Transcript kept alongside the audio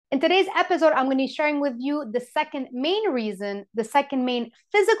In today's episode, I'm going to be sharing with you the second main reason, the second main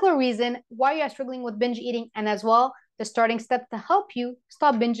physical reason why you are struggling with binge eating, and as well, the starting step to help you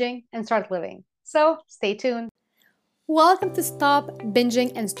stop binging and start living. So stay tuned. Welcome to Stop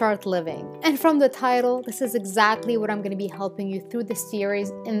Binging and Start Living. And from the title, this is exactly what I'm going to be helping you through this series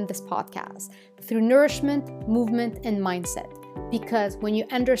in this podcast, through nourishment, movement, and mindset. Because when you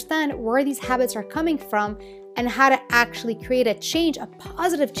understand where these habits are coming from and how to actually create a change, a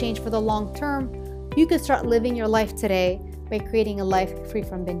positive change for the long term, you can start living your life today by creating a life free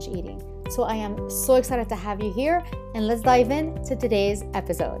from binge eating. So I am so excited to have you here, and let's dive into today's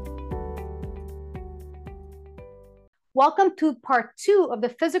episode. Welcome to part 2 of the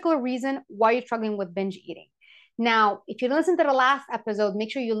physical reason why you're struggling with binge eating. Now, if you listen to the last episode,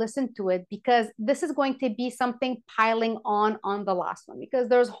 make sure you listen to it because this is going to be something piling on the last one, because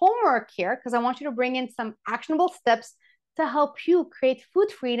there's homework here because I want you to bring in some actionable steps to help you create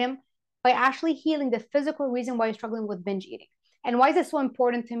food freedom by actually healing the physical reason why you're struggling with binge eating. And why is this so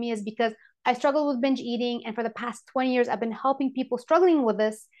important to me is because I struggled with binge eating, and for the past 20 years, I've been helping people struggling with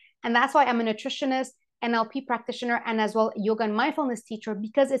this. And that's why I'm a nutritionist, NLP practitioner, and as well yoga and mindfulness teacher,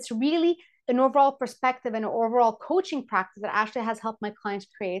 because it's really an overall perspective and an overall coaching practice that actually has helped my clients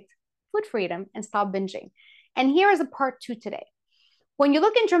create food freedom and stop binging. And here is a part 2 today. When you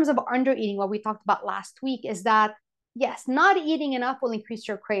look in terms of under eating, what we talked about last week is that, yes, not eating enough will increase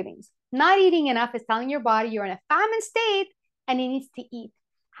your cravings. Not eating enough is telling your body you're in a famine state and it needs to eat.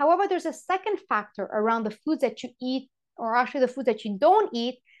 However, there's a second factor around the foods that you eat, or actually the foods that you don't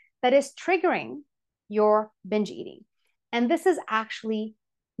eat, that is triggering your binge eating. And this is actually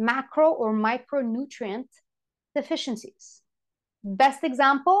macro or micronutrient deficiencies. Best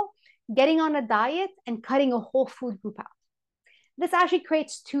example, getting on a diet and cutting a whole food group out. This actually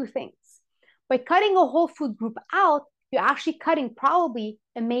creates two things. By cutting a whole food group out, you're actually cutting probably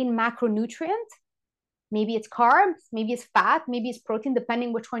a main macronutrient. Maybe it's carbs, maybe it's fat, maybe it's protein,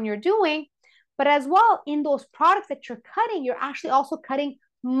 depending which one you're doing. But as well, in those products that you're cutting, you're actually also cutting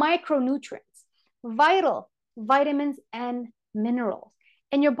micronutrients, vital vitamins and minerals.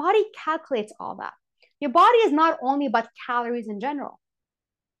 And your body calculates all that. Your body is not only about calories in general.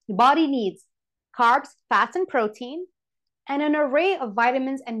 Your body needs carbs, fats, and protein, and an array of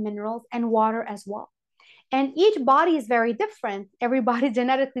vitamins and minerals and water as well. And each body is very different. Every body is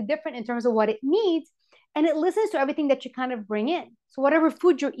genetically different in terms of what it needs, and it listens to everything that you kind of bring in. So whatever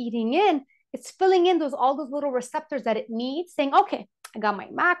food you're eating in, it's filling in all those little receptors that it needs, saying, okay, I got my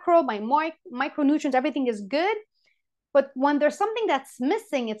macro, my micronutrients, everything is good. But when there's something that's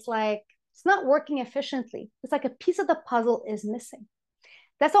missing, it's like, it's not working efficiently. It's like a piece of the puzzle is missing.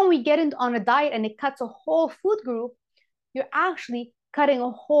 That's when we get on a diet and it cuts a whole food group, you're actually cutting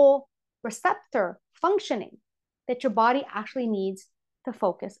a whole receptor functioning that your body actually needs to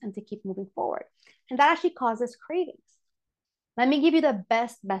focus and to keep moving forward. And that actually causes cravings. Let me give you the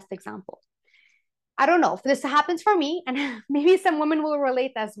best example. I don't know if this happens for me, and maybe some women will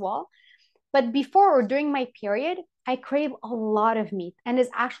relate as well. But before or during my period, I crave a lot of meat, and it's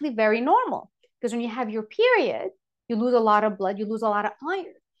actually very normal because when you have your period, you lose a lot of blood, you lose a lot of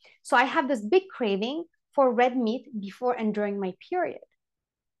iron. So I have this big craving for red meat before and during my period.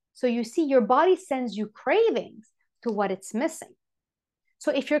 So you see, your body sends you cravings to what it's missing.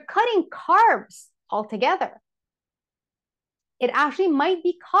 So if you're cutting carbs altogether, it actually might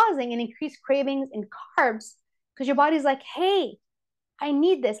be causing an increased cravings in carbs because your body's like, hey, I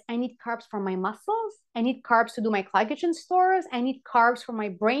need this. I need carbs for my muscles. I need carbs to do my glycogen stores. I need carbs for my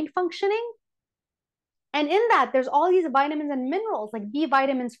brain functioning. And in that, there's all these vitamins and minerals, like B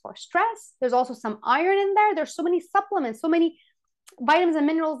vitamins for stress. There's also some iron in there. There's so many supplements, so many vitamins and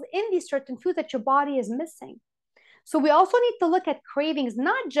minerals in these certain foods that your body is missing. So we also need to look at cravings,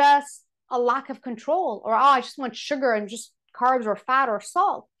 not just a lack of control or, oh, I just want sugar and just carbs or fat or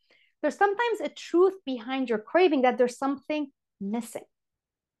salt. There's sometimes a truth behind your craving that there's something missing.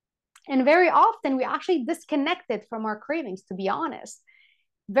 And very often we actually disconnected from our cravings, to be honest.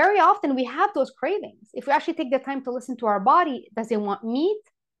 Very often we have those cravings. If we actually take the time to listen to our body, does it want meat,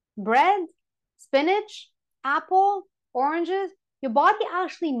 bread, spinach, apple, oranges? Your body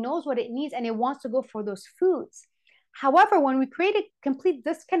actually knows what it needs and it wants to go for those foods. However, when we create a complete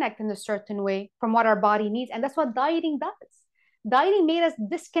disconnect in a certain way from what our body needs, and that's what dieting does. Dieting made us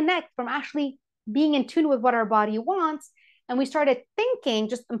disconnect from actually being in tune with what our body wants. And we started thinking,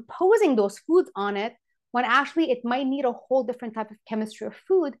 just imposing those foods on it, when actually it might need a whole different type of chemistry of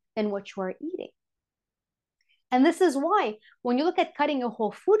food than what you are eating. And this is why when you look at cutting a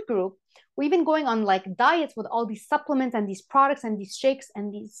whole food group, or even going on like diets with all these supplements and these products and these shakes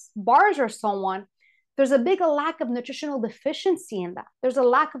and these bars or so on, There's a big lack of nutritional deficiency in that. There's a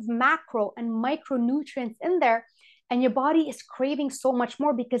lack of macro and micronutrients in there. And your body is craving so much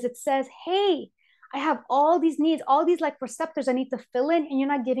more because it says, hey, I have all these needs, all these like receptors I need to fill in, and you're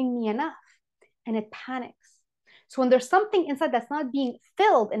not giving me enough. And it panics. So when there's something inside that's not being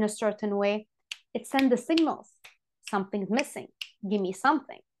filled in a certain way, it sends the signals. Something's missing. Give me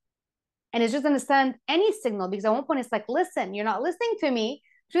something. And it's just going to send any signal because at one point it's like, listen, you're not listening to me.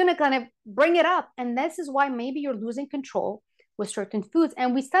 It's going to kind of bring it up. And this is why maybe you're losing control with certain foods.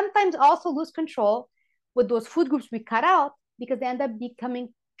 And we sometimes also lose control with those food groups we cut out because they end up becoming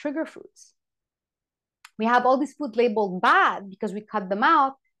trigger foods. We have all these foods labeled bad because we cut them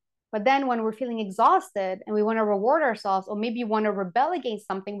out. But then when we're feeling exhausted and we want to reward ourselves, or maybe want to rebel against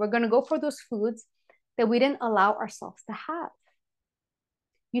something, we're going to go for those foods that we didn't allow ourselves to have.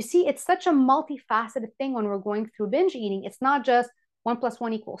 You see, it's such a multifaceted thing when we're going through binge eating. It's not just 1 +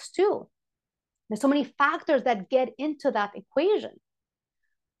 1 = 2. There's so many factors that get into that equation.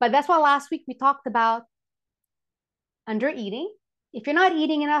 But that's why last week we talked about under eating. If you're not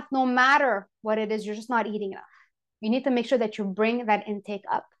eating enough, no matter what it is, you're just not eating enough. You need to make sure that you bring that intake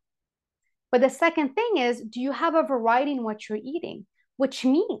up. But the second thing is, do you have a variety in what you're eating? Which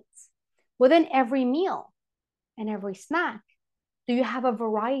means within every meal and every snack, do you have a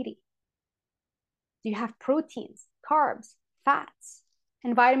variety? Do you have proteins, carbs, fats,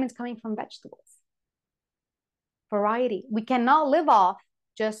 and vitamins coming from vegetables? Variety. We cannot live off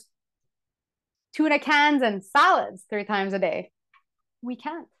just tuna cans and salads 3 times a day. We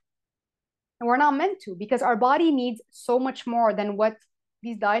can't. And we're not meant to because our body needs so much more than what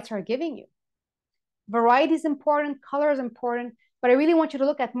these diets are giving you. Variety is important, color is important, but I really want you to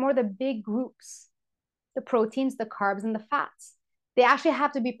look at more the big groups, the proteins, the carbs, and the fats. They actually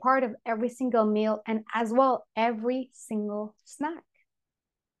have to be part of every single meal and as well every single snack.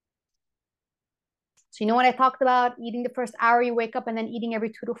 So you know what I talked about eating the first hour you wake up and then eating every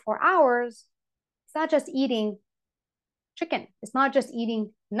 2 to 4 hours? It's not just eating chicken. It's not just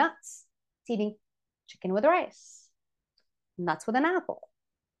eating nuts. It's eating chicken with rice, nuts with an apple.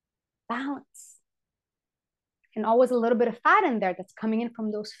 Balance. And always a little bit of fat in there that's coming in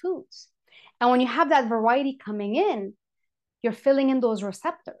from those foods. And when you have that variety coming in, you're filling in those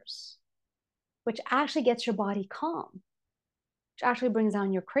receptors, which actually gets your body calm, which actually brings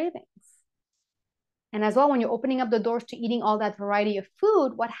down your cravings. And as well, when you're opening up the doors to eating all that variety of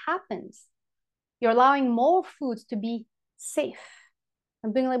food, what happens? You're allowing more foods to be safe.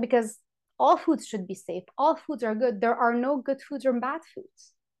 I'm being like, because all foods should be safe. All foods are good. There are no good foods or bad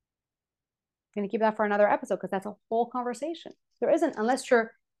foods. I'm going to keep that for another episode because that's a whole conversation. There isn't, unless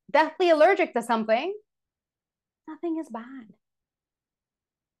you're deathly allergic to something, nothing is bad.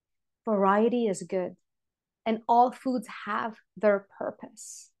 Variety is good. And all foods have their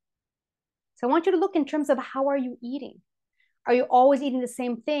purpose. So I want you to look in terms of how are you eating? Are you always eating the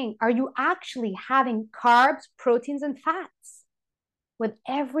same thing? Are you actually having carbs, proteins, and fats with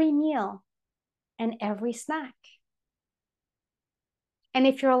every meal and every snack? And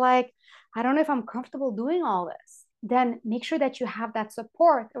if you're like, I don't know if I'm comfortable doing all this, then make sure that you have that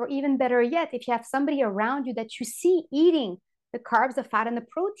support. Or even better yet, if you have somebody around you that you see eating the carbs, the fat, and the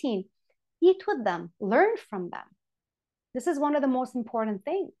protein, eat with them, learn from them. This is one of the most important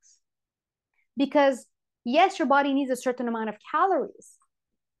things. Because yes, your body needs a certain amount of calories,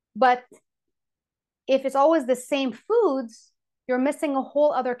 but if it's always the same foods, you're missing a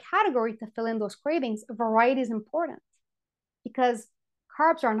whole other category to fill in those cravings. Variety is important because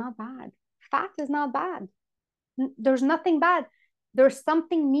carbs are not bad. Fat is not bad. There's nothing bad. There's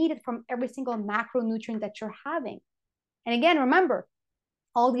something needed from every single macronutrient that you're having. And again, remember,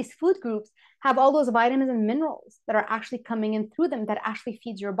 all these food groups have all those vitamins and minerals that are actually coming in through them that actually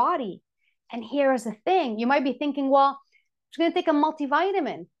feeds your body. And here's the thing. You might be thinking, well, I'm just going to take a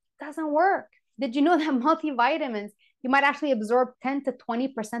multivitamin. It doesn't work. Did you know that multivitamins, you might actually absorb 10 to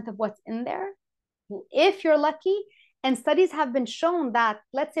 20% of what's in there? If you're lucky. And studies have been shown that,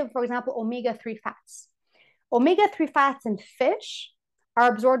 let's say, for example, omega-3 fats. Omega-3 fats in fish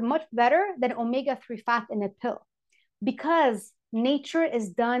are absorbed much better than omega-3 fat in a pill because nature is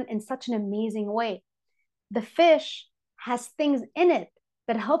done in such an amazing way. The fish has things in it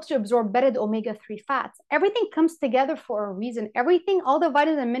that helps you absorb better the omega-3 fats. Everything comes together for a reason. Everything, all the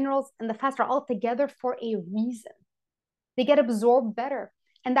vitamins and minerals and the fats are all together for a reason. They get absorbed better.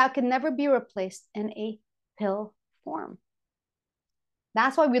 And that can never be replaced in a pill form.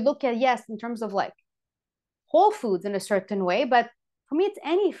 That's why we look at, yes, in terms of like whole foods in a certain way, but for me, it's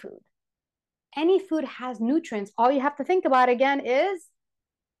any food. Any food has nutrients. All you have to think about again is,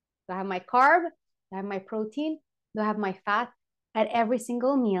 do I have my carb? Do I have my protein? Do I have my fat at every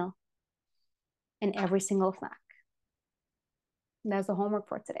single meal in every single snack. And that's the homework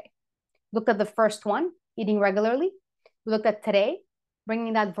for today. Looked at the first one, eating regularly. We looked at today,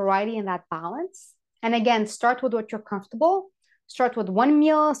 bringing that variety and that balance. And again, start with what you're comfortable. Start with one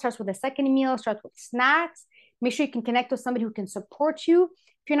meal, start with a second meal, start with snacks. Make sure you can connect with somebody who can support you.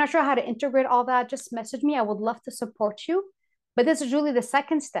 If you're not sure how to integrate all that, just message me. I would love to support you. But this is really the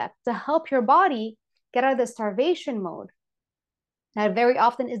second step to help your body get out of the starvation mode. That very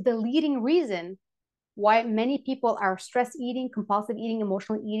often is the leading reason why many people are stress eating, compulsive eating,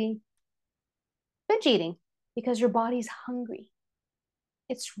 emotional eating, binge eating, because your body's hungry.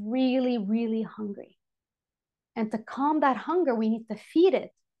 It's really, really hungry. And to calm that hunger, we need to feed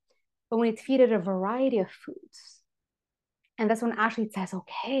it. But we need to feed it a variety of foods. And that's when Ashley says,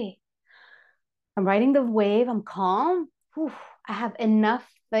 okay, I'm riding the wave, I'm calm. Whew, I have enough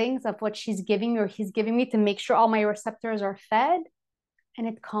things of what she's giving me or he's giving me to make sure all my receptors are fed. And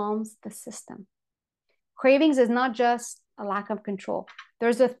it calms the system. Cravings is not just a lack of control.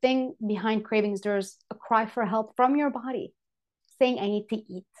 There's a thing behind cravings. There's a cry for help from your body saying, I need to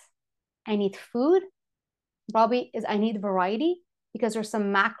eat. I need food. Probably is I need variety because there's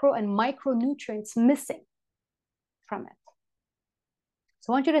some macro and micronutrients missing from it.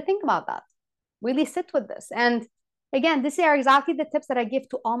 So I want you to think about that. Really sit with this. And again, these are exactly the tips that I give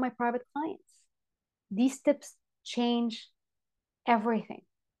to all my private clients. These tips change everything.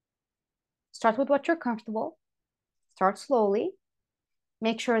 Start with what you're comfortable. Start slowly.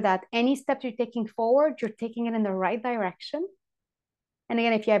 Make sure that any steps you're taking forward, you're taking it in the right direction. And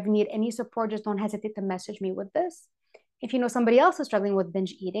again, if you need any support, just don't hesitate to message me with this. If you know somebody else is struggling with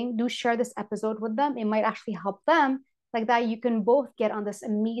binge eating, do share this episode with them. It might actually help them. Like that, you can both get on this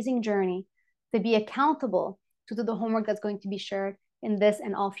amazing journey to be accountable to do the homework that's going to be shared in this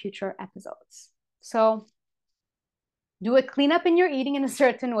and all future episodes. So do a cleanup in your eating in a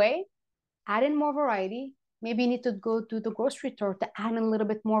certain way. Add in more variety. Maybe you need to go to the grocery store to add in a little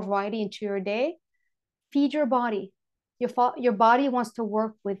bit more variety into your day. Feed your body. Your body wants to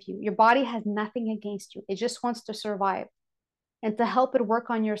work with you. Your body has nothing against you. It just wants to survive. And to help it work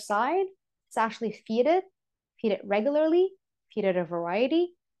on your side, it's actually feed it regularly, feed it a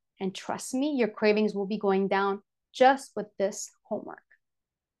variety, and trust me, your cravings will be going down just with this homework.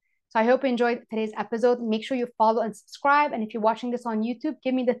 So I hope you enjoyed today's episode. Make sure you follow and subscribe. And if you're watching this on YouTube,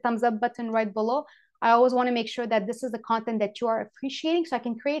 give me the thumbs up button right below. I always want to make sure that this is the content that you are appreciating so I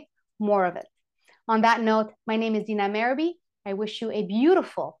can create more of it. On that note, my name is Dina Marabi. I wish you a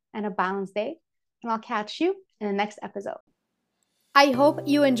beautiful and a balanced day, and I'll catch you in the next episode. I hope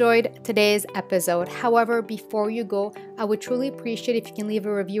you enjoyed today's episode. However, before you go, I would truly appreciate if you can leave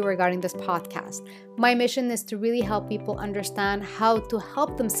a review regarding this podcast. My mission is to really help people understand how to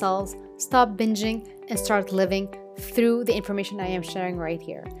help themselves stop binging and start living through the information I am sharing right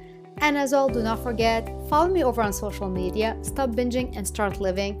here. And as well, do not forget, follow me over on social media, Stop Binging and Start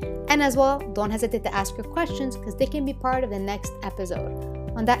Living. And as well, don't hesitate to ask your questions because they can be part of the next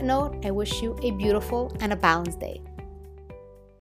episode. On that note, I wish you a beautiful and a balanced day.